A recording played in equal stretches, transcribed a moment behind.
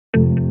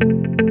Okay,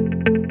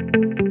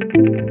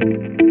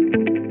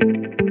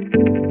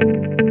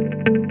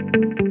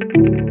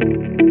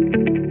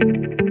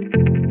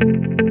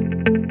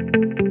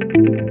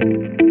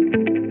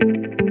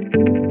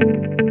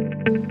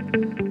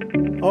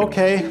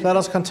 let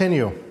us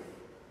continue.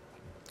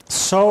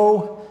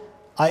 So,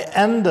 I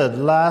ended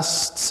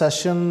last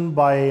session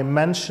by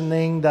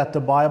mentioning that the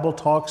Bible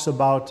talks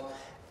about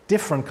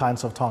different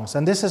kinds of tongues.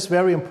 And this is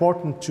very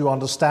important to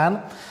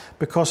understand,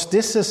 because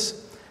this is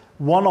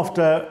one of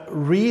the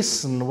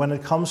reasons when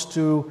it comes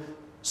to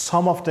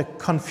some of the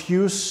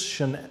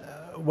confusion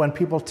when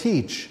people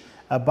teach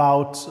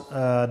about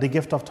the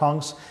gift of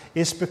tongues,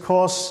 is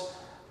because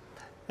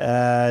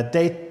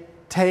they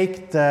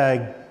take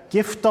the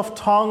gift of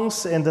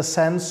tongues in the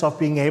sense of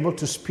being able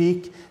to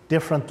speak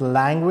different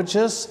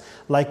languages,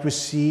 like we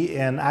see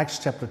in Acts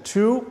chapter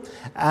 2,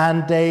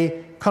 and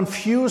they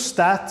confuse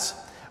that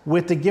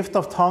with the gift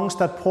of tongues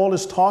that Paul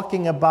is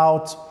talking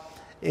about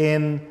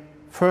in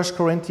 1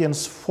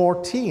 Corinthians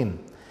 14.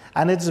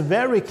 And it's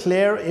very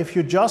clear if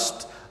you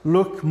just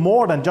look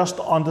more than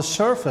just on the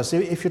surface.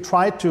 If you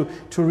try to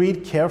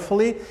read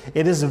carefully,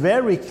 it is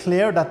very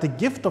clear that the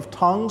gift of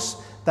tongues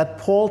that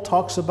Paul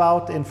talks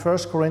about in 1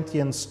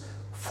 Corinthians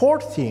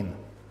 14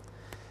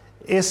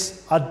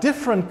 is a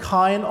different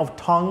kind of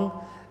tongue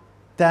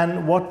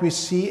than what we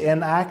see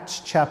in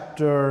Acts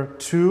chapter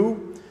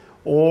 2,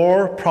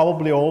 or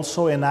probably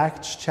also in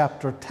Acts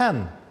chapter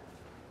 10.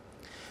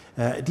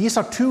 These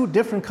are two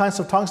different kinds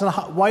of tongues. And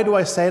why do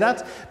I say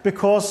that?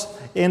 Because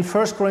in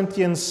 1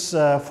 Corinthians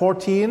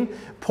 14,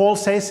 Paul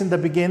says in the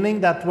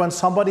beginning that when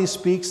somebody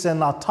speaks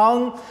in a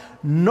tongue,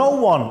 no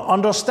one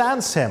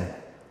understands him.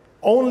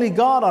 Only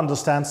God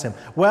understands him.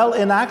 Well,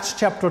 in Acts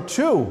chapter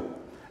 2,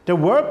 there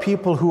were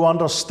people who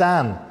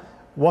understand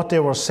what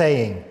they were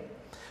saying.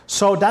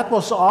 So that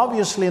was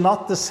obviously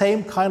not the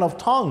same kind of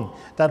tongue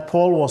that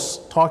Paul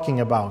was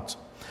talking about.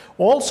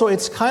 Also,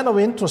 it's kind of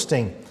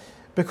interesting,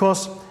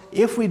 because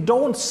if we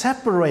don't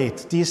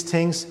separate these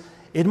things,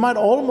 it might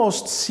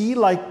almost seem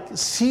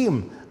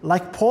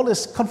like Paul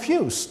is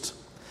confused.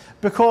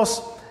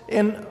 Because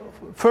in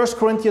 1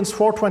 Corinthians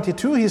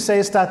 4:22, he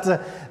says that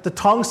the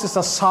tongues is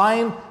a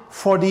sign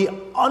for the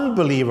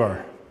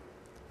unbeliever.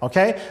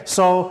 Okay,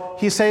 so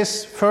he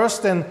says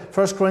first in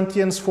 1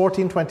 Corinthians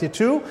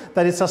 14:22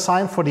 that it's a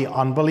sign for the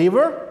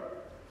unbeliever.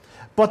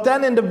 But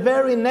then in the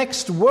very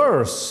next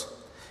verse,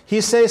 he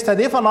says that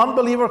if an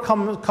unbeliever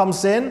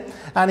comes in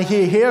and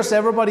he hears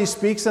everybody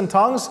speaks in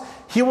tongues,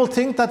 he will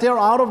think that they're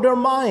out of their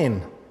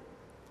mind.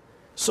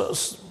 So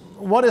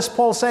what is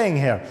Paul saying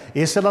here?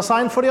 Is it a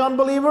sign for the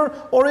unbeliever,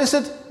 or is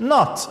it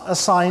not a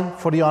sign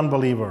for the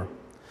unbeliever?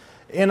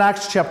 In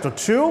Acts chapter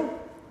 2,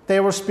 they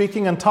were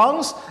speaking in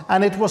tongues,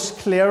 and it was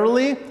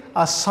clearly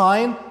a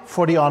sign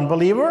for the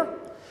unbeliever.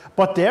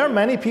 But there,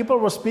 many people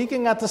were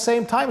speaking at the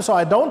same time, so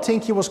I don't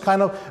think he was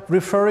kind of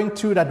referring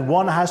to that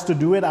one has to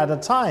do it at a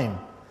time.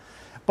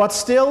 But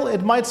still,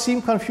 it might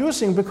seem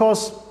confusing,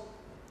 because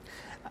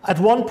at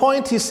one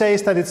point he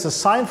says that it's a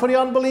sign for the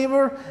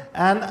unbeliever,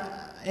 and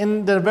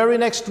in the very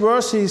next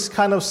verse he's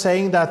kind of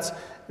saying that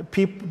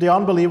the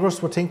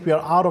unbelievers would think we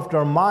are out of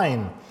their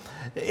mind.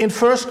 In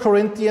 1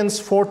 Corinthians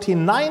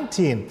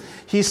 14:19,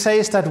 he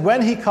says that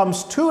when he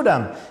comes to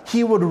them,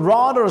 he would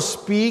rather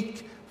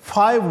speak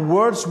 5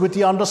 words with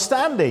the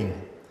understanding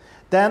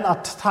than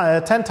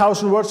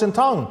 10,000 words in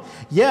tongue.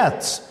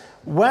 Yet,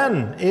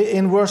 when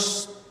in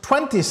verse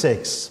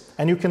 26,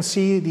 and you can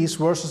see these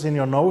verses in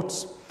your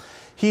notes,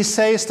 he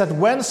says that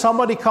when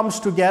somebody comes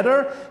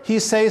together, he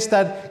says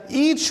that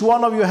each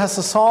one of you has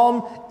a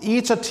psalm,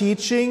 each a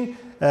teaching,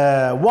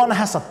 one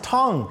has a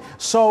tongue.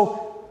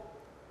 So,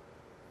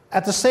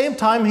 at the same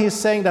time, he's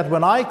saying that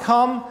when I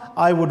come,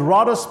 I would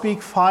rather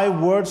speak 5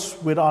 words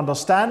with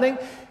understanding.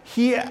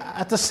 He,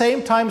 at the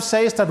same time,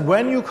 says that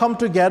when you come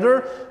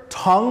together,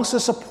 tongues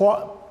is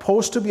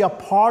supposed to be a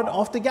part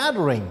of the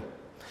gathering.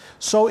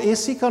 So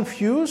is he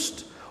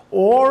confused,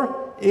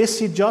 or is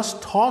he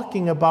just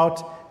talking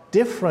about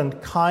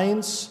different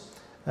kinds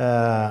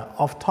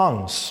of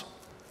tongues?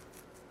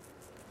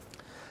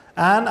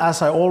 And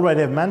as I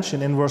already have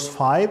mentioned in verse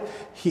 5,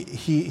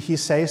 he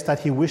says that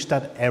he wished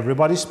that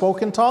everybody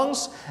spoke in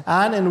tongues.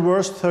 And in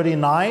verse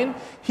 39,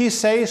 he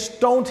says,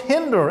 don't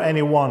hinder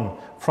anyone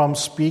from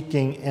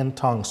speaking in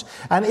tongues.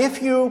 And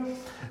if you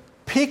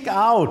pick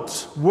out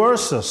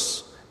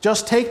verses,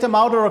 just take them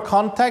out of their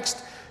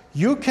context,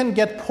 you can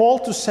get Paul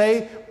to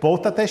say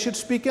both that they should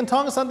speak in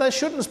tongues and they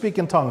shouldn't speak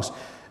in tongues.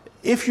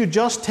 If you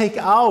just take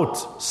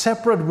out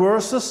separate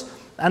verses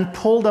and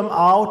pull them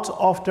out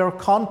of their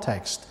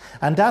context.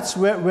 And that's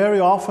very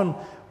often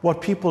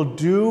what people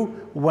do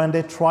when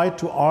they try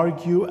to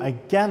argue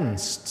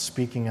against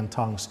speaking in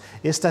tongues,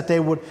 is that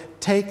they would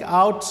take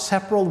out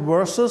several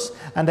verses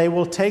and they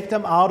will take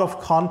them out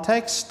of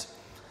context.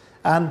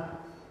 And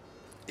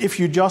if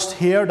you just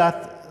hear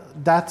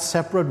that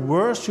separate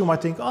verse, you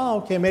might think, oh,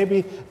 okay,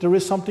 maybe there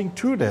is something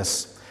to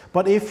this.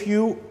 But if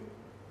you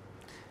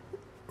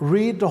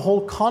read the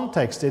whole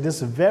context, it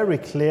is very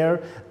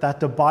clear that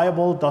the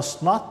Bible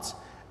does not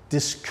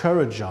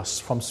discourage us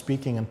from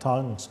speaking in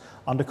tongues.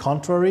 On the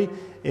contrary,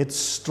 it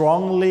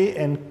strongly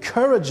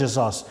encourages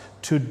us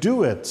to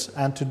do it,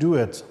 and to do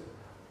it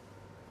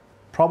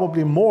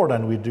probably more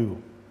than we do.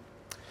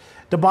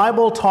 The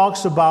Bible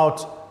talks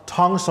about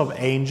tongues of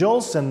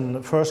angels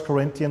in 1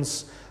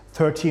 Corinthians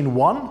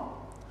 13:1.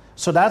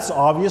 So that's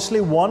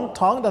obviously one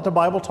tongue that the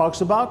Bible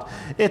talks about.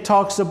 It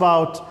talks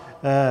about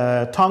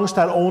tongues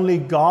that only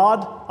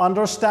God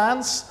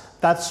understands.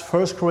 That's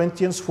 1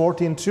 Corinthians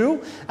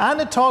 14:2. And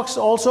it talks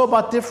also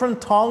about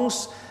different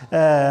tongues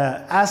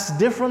as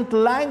different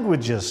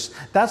languages.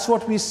 That's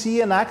what we see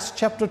in Acts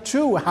chapter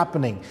 2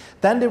 happening.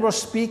 Then they were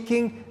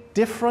speaking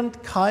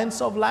different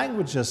kinds of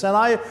languages. And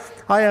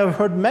I have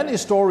heard many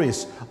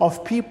stories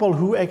of people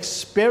who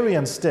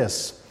experienced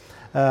this.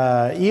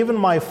 Even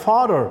my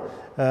father,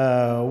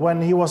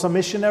 when he was a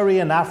missionary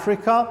in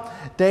Africa,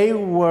 they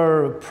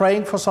were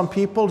praying for some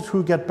people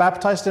who get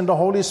baptized in the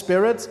Holy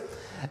Spirit.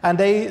 And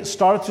they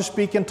started to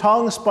speak in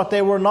tongues, but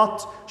they were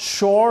not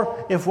sure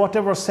if what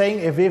they were saying,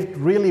 if it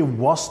really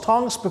was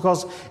tongues,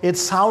 because it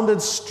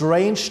sounded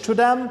strange to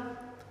them.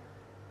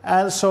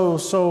 And so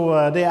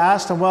they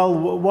asked him, well,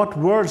 what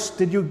words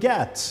did you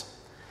get?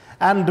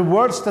 And the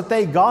words that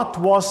they got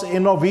was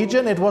in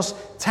Norwegian, it was,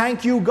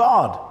 thank you,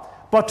 God.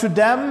 But to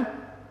them,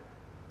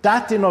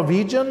 that in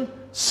Norwegian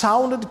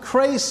sounded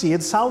crazy,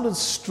 it sounded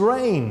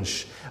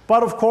strange.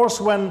 But of course,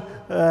 when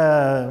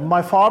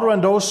my father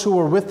and those who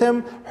were with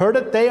him heard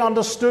it, they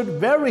understood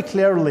very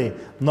clearly,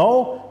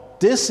 no,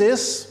 this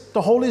is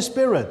the Holy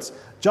Spirit.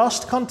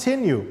 Just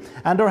continue.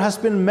 And there has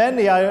been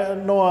many. I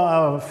know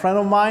a friend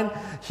of mine,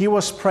 he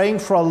was praying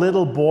for a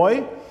little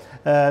boy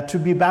to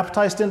be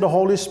baptized in the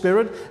Holy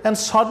Spirit, and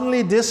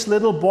suddenly this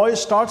little boy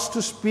starts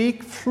to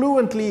speak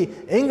fluently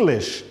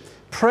English,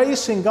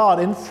 praising God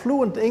in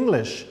fluent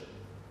English.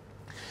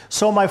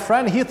 So my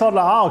friend, he thought,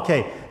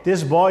 okay,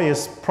 this boy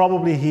is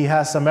probably, he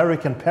has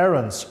American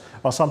parents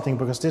or something,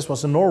 because this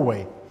was in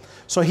Norway.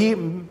 So he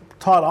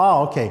thought,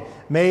 okay,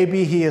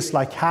 maybe he is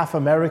like half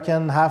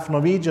American, half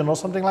Norwegian or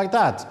something like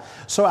that.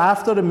 So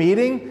after the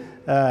meeting,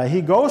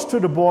 he goes to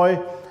the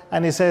boy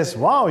and he says,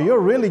 wow, you're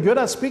really good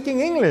at speaking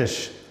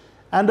English.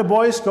 And the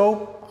boys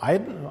go,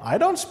 I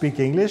don't speak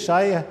English.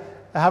 I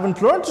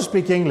haven't learned to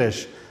speak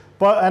English.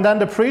 And then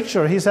the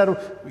preacher, he said,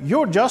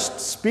 you're just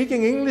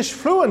speaking English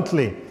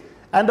fluently.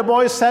 And the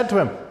boy said to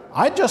him,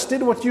 I just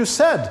did what you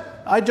said.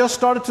 I just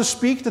started to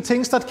speak the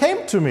things that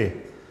came to me.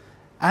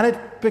 And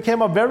it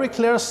became a very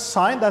clear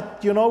sign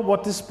that,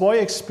 what this boy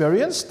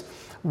experienced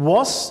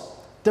was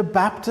the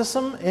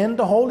baptism in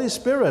the Holy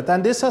Spirit.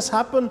 And this has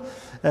happened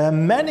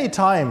many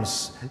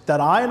times that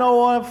I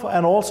know of,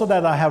 and also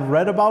that I have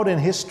read about in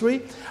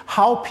history,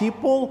 how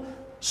people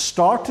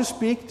start to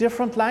speak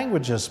different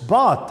languages.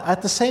 But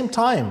at the same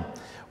time,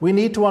 we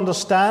need to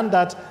understand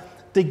that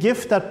the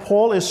gift that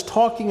Paul is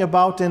talking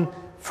about in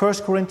 1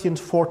 Corinthians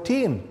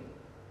 14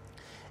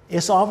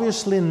 is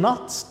obviously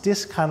not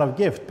this kind of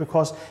gift,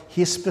 because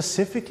he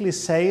specifically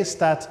says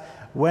that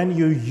when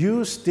you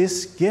use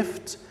this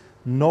gift,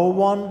 no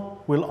one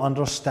will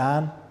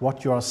understand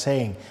what you are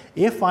saying.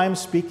 If I'm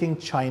speaking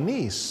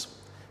Chinese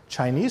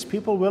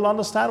people will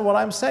understand what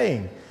I'm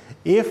saying.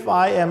 If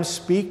I am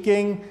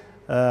speaking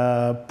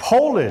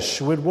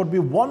Polish, it would be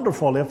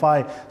wonderful if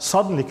I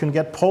suddenly can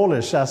get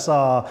Polish as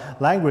a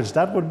language.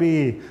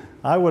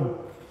 I would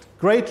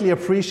greatly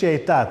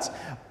appreciate that.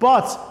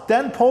 But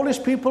then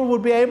Polish people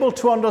would be able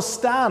to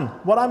understand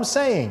what I'm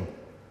saying.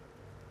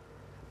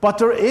 But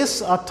there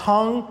is a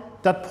tongue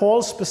that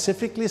Paul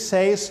specifically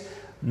says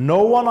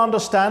no one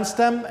understands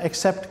them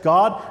except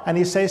God, and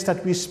he says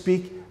that we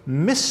speak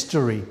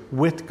mystery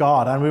with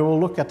God. And we will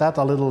look at that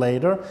a little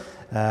later,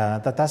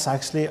 that's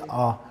actually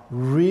a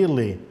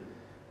really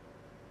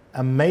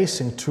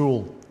amazing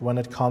tool when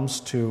it comes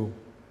to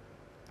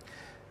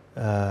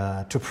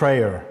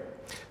prayer.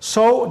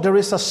 So there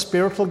is a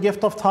spiritual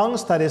gift of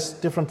tongues that is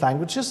different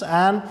languages,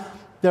 and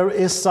there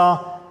is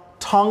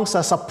tongues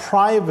as a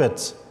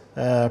private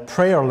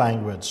prayer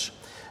language.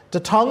 The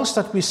tongues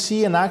that we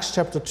see in Acts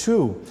chapter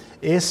 2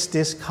 is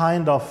this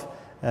kind of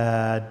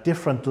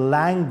different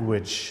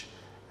language,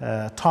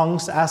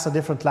 tongues as a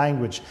different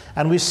language.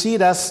 And we see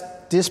this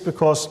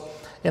because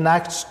in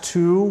Acts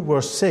 2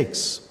 verse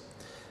 6,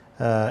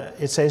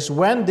 it says,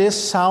 when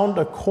this sound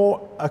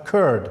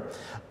occurred,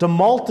 the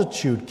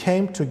multitude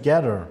came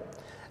together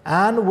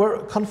and were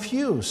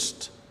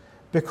confused,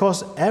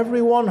 because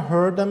everyone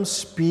heard them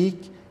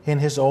speak in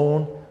his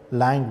own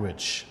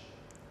language.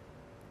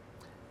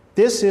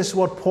 This is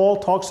what Paul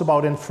talks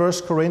about in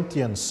 1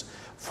 Corinthians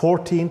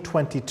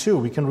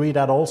 14:22. We can read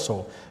that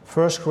also.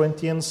 1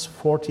 Corinthians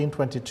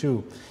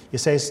 14:22. He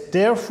says,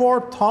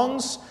 therefore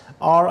tongues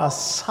are a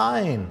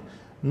sign,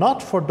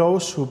 not for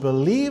those who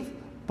believe,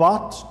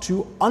 but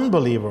to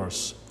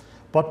unbelievers.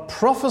 But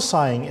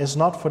prophesying is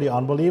not for the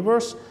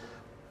unbelievers,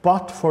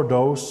 but for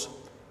those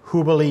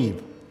who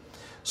believe.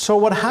 So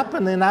what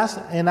happened in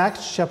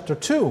Acts chapter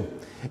 2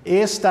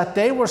 is that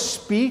they were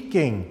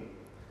speaking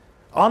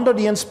under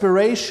the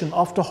inspiration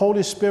of the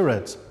Holy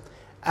Spirit.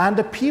 And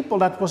the people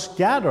that was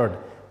gathered,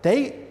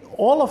 they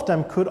all of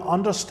them could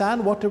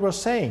understand what they were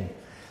saying.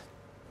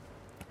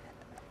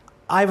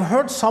 I've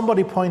heard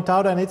somebody point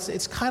out, and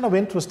it's kind of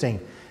interesting,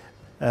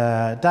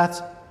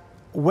 that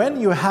when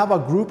you have a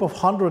group of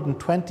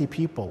 120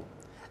 people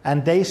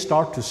and they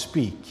start to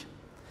speak,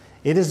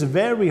 it is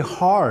very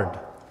hard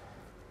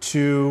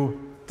to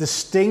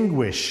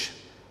distinguish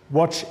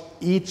what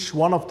each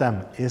one of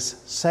them is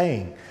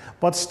saying.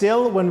 But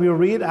still, when we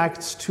read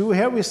Acts 2,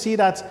 here we see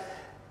that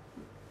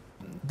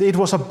it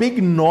was a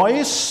big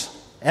noise,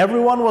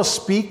 everyone was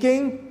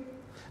speaking,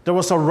 there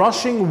was a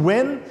rushing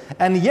wind,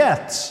 and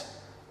yet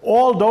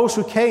all those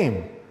who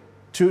came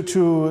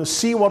to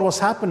see what was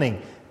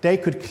happening, they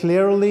could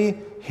clearly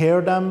hear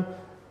them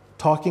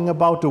talking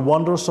about the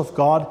wonders of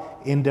God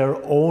in their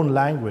own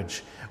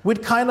language.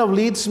 Which kind of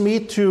leads me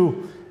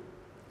to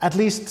at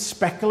least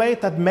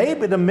speculate that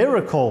maybe the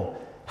miracle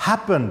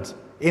happened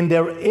in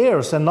their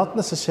ears and not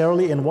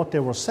necessarily in what they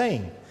were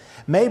saying.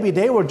 Maybe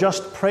they were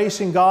just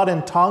praising God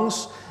in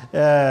tongues,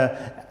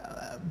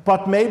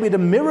 but maybe the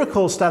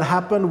miracles that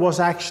happened was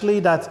actually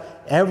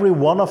that every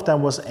one of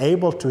them was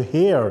able to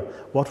hear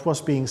what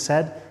was being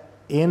said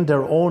in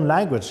their own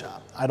language.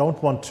 I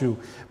don't want to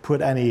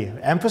put any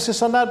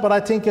emphasis on that, but I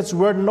think it's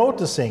worth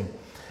noticing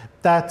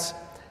that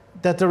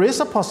there is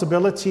a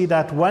possibility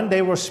that when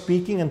they were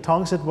speaking in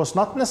tongues, it was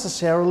not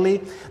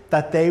necessarily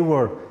that they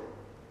were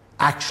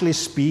actually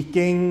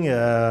speaking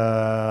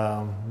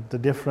the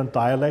different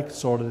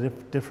dialects or the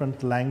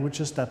different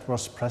languages that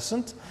was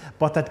present,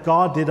 but that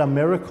God did a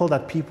miracle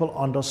that people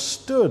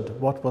understood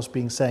what was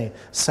being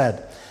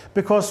said.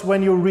 Because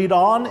when you read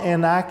on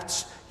in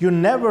Acts, you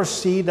never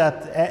see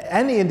that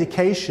any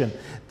indication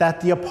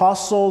that the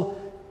apostle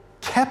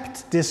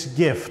kept this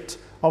gift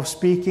of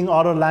speaking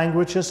other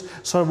languages.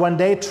 So when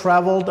they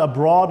traveled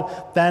abroad,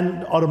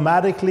 then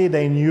automatically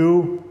they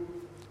knew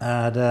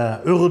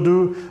the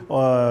Urdu.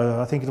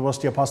 I think it was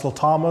the Apostle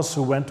Thomas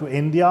who went to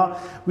India.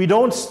 We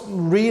don't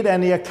read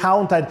any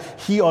account that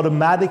he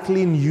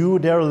automatically knew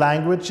their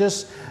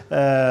languages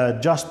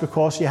just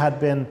because he had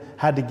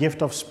the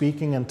gift of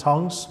speaking in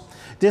tongues.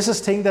 This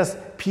is thing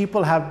that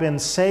people have been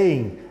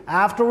saying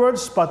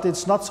afterwards, but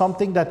it's not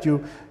something that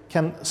you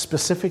can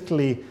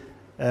specifically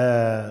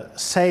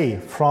say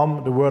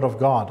from the Word of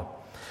God.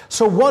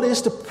 So what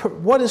is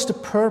the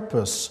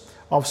purpose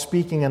of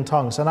speaking in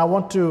tongues? And I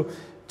want to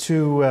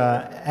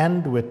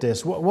end with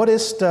this. What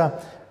is the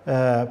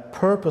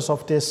purpose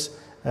of this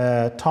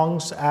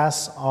tongues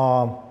as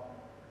a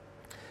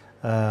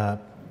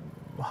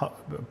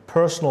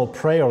personal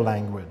prayer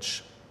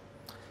language?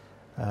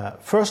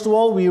 First of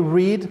all, we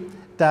read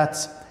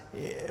that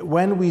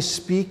when we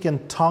speak in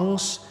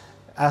tongues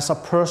as a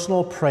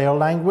personal prayer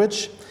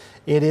language,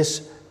 it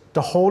is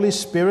the Holy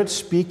Spirit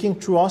speaking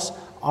to us.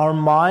 Our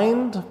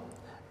mind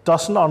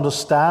doesn't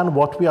understand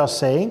what we are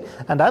saying,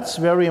 and that's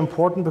very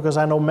important because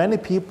I know many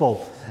people,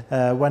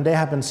 when they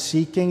have been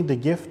seeking the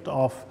gift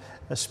of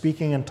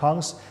speaking in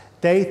tongues,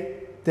 they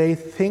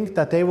think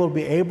that they will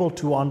be able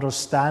to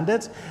understand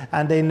it,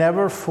 and they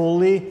never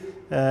fully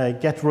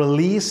get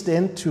released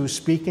into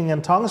speaking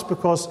in tongues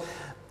because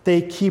they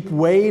keep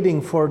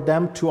waiting for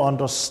them to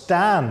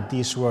understand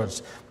these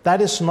words. That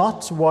is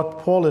not what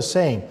Paul is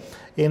saying.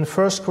 In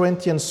 1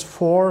 Corinthians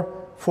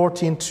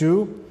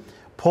 4:14-2,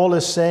 Paul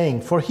is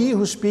saying, "For he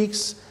who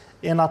speaks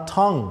in a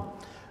tongue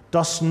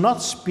does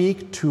not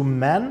speak to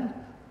men,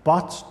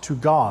 but to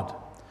God.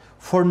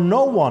 For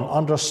no one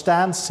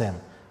understands him.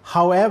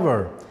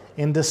 However,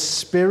 in the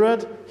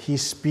Spirit he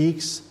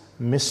speaks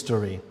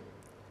mystery."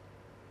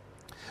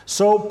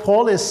 So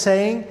Paul is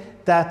saying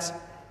that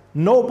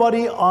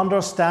nobody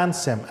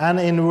understands him. And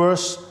in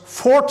verse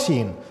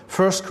 14,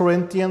 1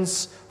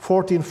 Corinthians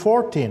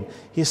 14:14,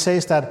 he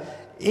says that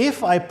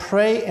if I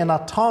pray in a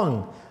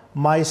tongue,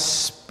 my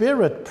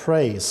spirit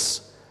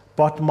prays,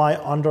 but my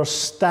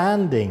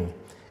understanding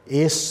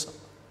is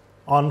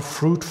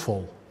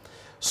unfruitful.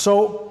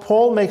 So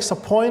Paul makes a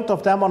point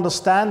of them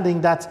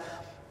understanding that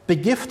the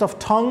gift of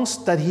tongues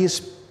that he is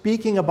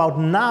speaking about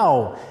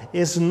now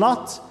is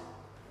not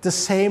the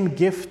same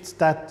gift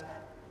that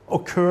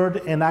occurred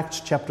in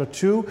Acts chapter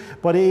 2,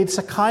 but it's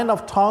a kind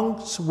of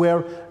tongues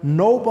where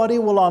nobody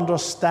will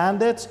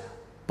understand it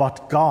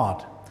but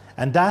God.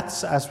 And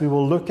that's, as we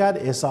will look at,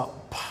 is a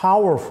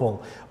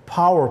powerful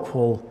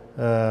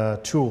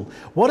tool.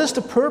 What is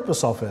the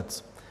purpose of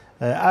it?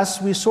 As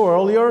we saw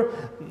earlier,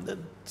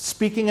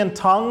 speaking in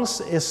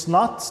tongues is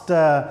not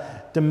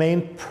the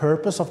main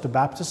purpose of the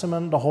baptism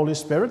and the Holy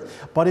Spirit,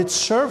 but it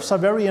serves a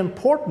very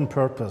important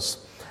purpose.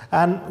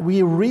 And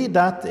we read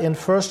that in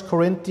 1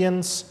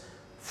 Corinthians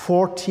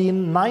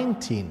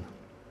 14:19.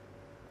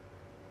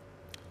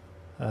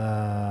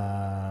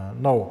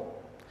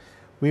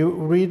 We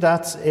read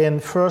that in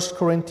 1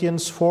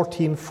 Corinthians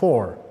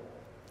 14:4.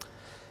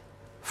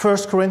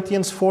 1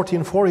 Corinthians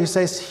 14:4, he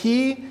says,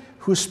 "He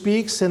who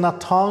speaks in a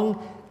tongue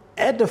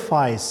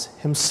edifies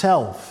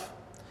himself,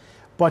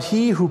 but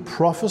he who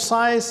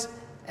prophesies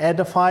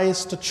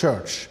edifies the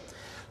church."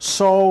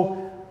 So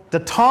the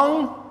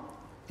tongue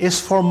is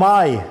for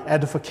my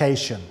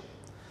edification.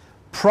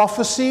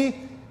 Prophecy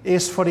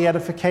is for the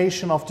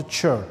edification of the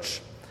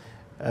church.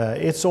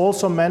 It's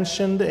also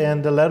mentioned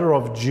in the letter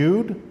of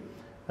Jude,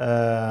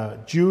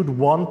 Jude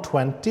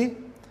 1:20.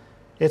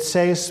 It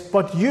says,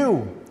 "But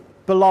you,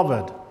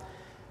 beloved,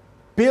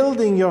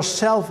 building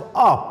yourself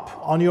up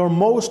on your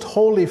most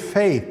holy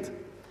faith,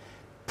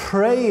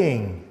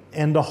 praying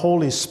in the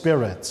Holy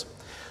Spirit."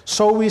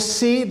 So we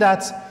see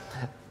that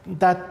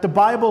the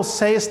Bible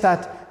says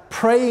that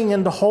praying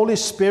in the Holy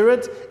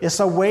Spirit is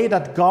a way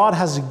that God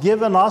has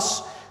given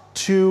us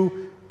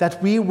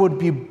that we would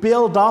be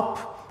built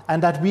up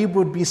and that we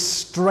would be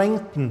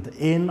strengthened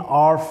in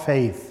our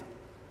faith.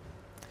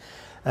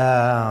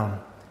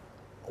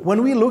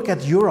 When we look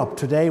at Europe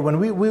today, when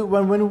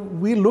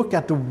we look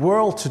at the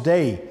world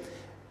today,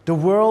 the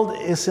world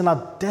is in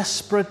a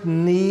desperate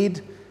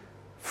need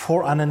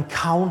for an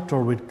encounter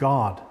with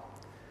God.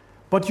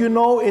 But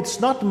it's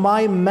not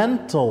my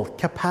mental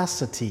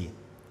capacity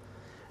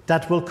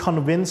that will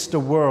convince the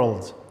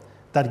world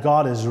that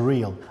God is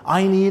real.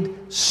 I need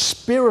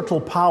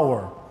spiritual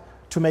power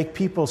to make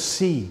people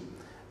see,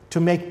 to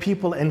make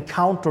people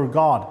encounter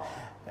God.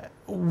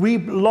 We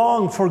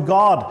long for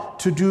God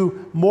to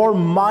do more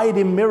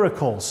mighty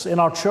miracles in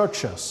our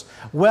churches.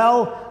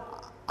 Well,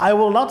 I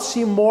will not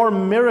see more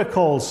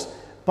miracles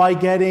by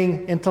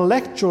getting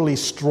intellectually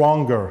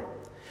stronger,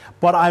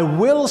 but I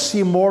will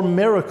see more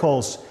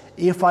miracles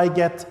if I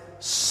get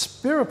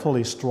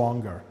spiritually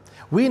stronger.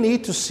 We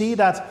need to see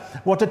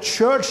that what the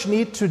church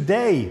needs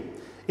today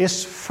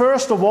is,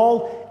 first of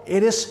all,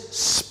 it is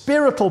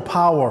spiritual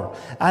power.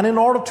 And in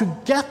order to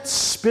get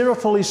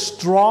spiritually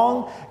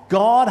strong,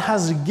 God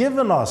has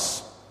given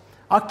us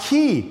a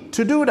key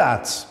to do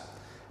that.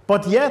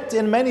 But yet,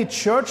 in many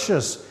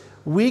churches,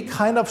 we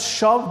kind of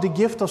shove the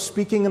gift of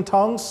speaking in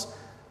tongues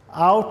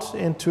out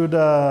into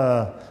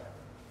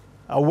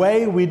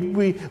away.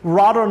 We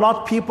rather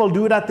not people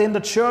do that in the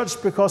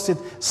church because it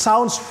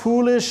sounds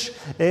foolish,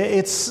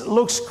 it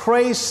looks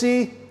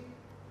crazy.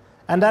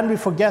 And then we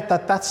forget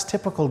that that's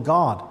typical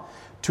God,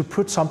 to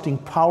put something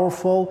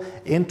powerful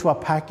into a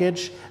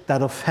package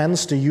that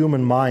offends the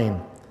human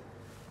mind.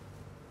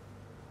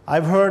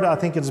 I've heard, I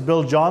think it's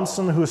Bill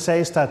Johnson, who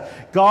says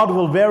that God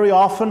will very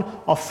often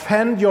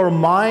offend your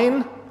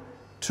mind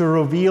to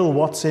reveal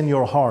what's in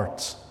your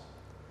heart.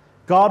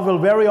 God will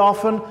very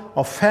often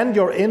offend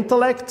your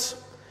intellect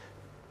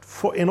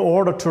in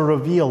order to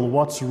reveal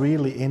what's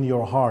really in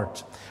your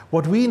heart.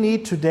 What we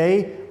need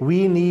today,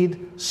 we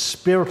need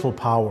spiritual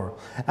power.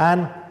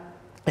 And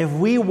if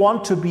we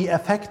want to be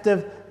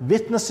effective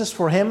witnesses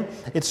for Him,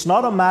 it's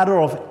not a matter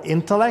of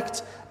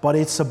intellect, but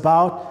it's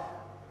about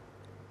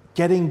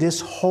getting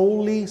this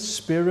Holy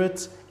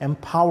Spirit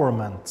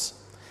empowerment.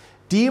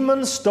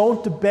 Demons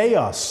don't obey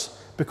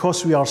us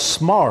because we are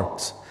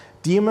smart.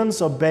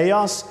 Demons obey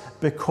us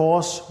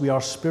because we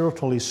are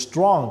spiritually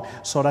strong,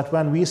 so that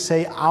when we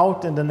say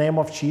out in the name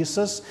of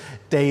Jesus,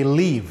 they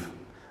leave.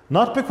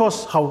 Not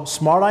because how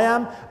smart I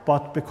am,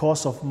 but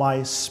because of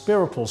my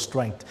spiritual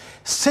strength.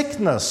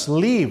 Sickness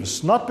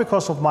leaves, not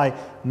because of my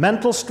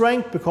mental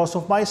strength, because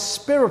of my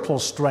spiritual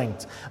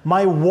strength.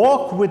 My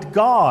walk with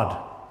God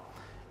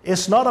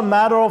is not a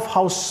matter of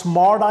how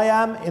smart I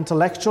am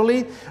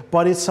intellectually,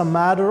 but it's a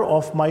matter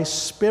of my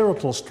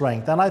spiritual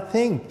strength. And I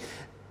think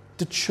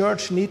the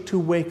church needs to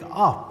wake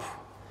up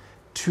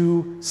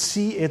to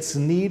see its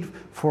need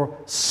for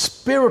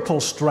spiritual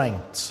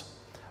strength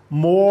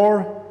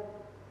more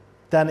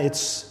than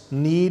its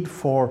need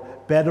for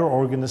better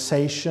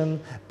organization,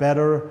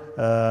 better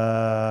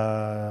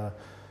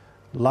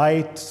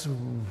light,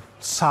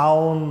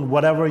 sound,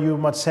 whatever you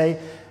might say.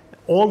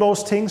 All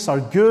those things are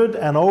good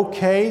and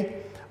okay,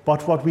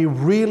 but what we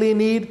really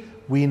need,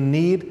 we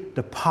need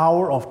the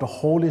power of the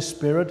Holy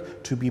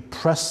Spirit to be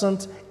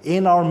present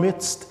in our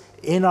midst,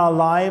 in our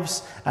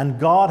lives, and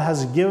God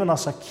has given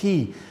us a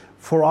key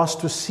for us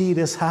to see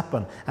this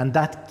happen, and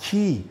that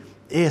key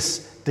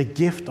is the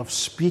gift of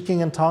speaking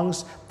in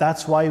tongues.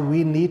 That's why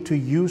we need to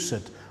use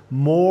it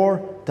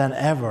more than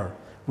ever.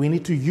 We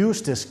need to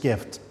use this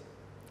gift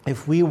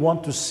if we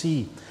want to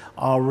see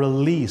our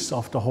release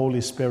of the Holy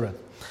Spirit.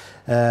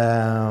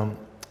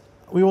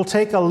 We will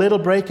take a little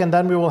break and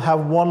then we will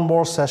have one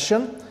more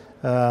session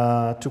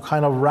to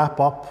kind of wrap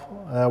up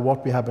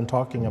what we have been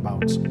talking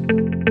about.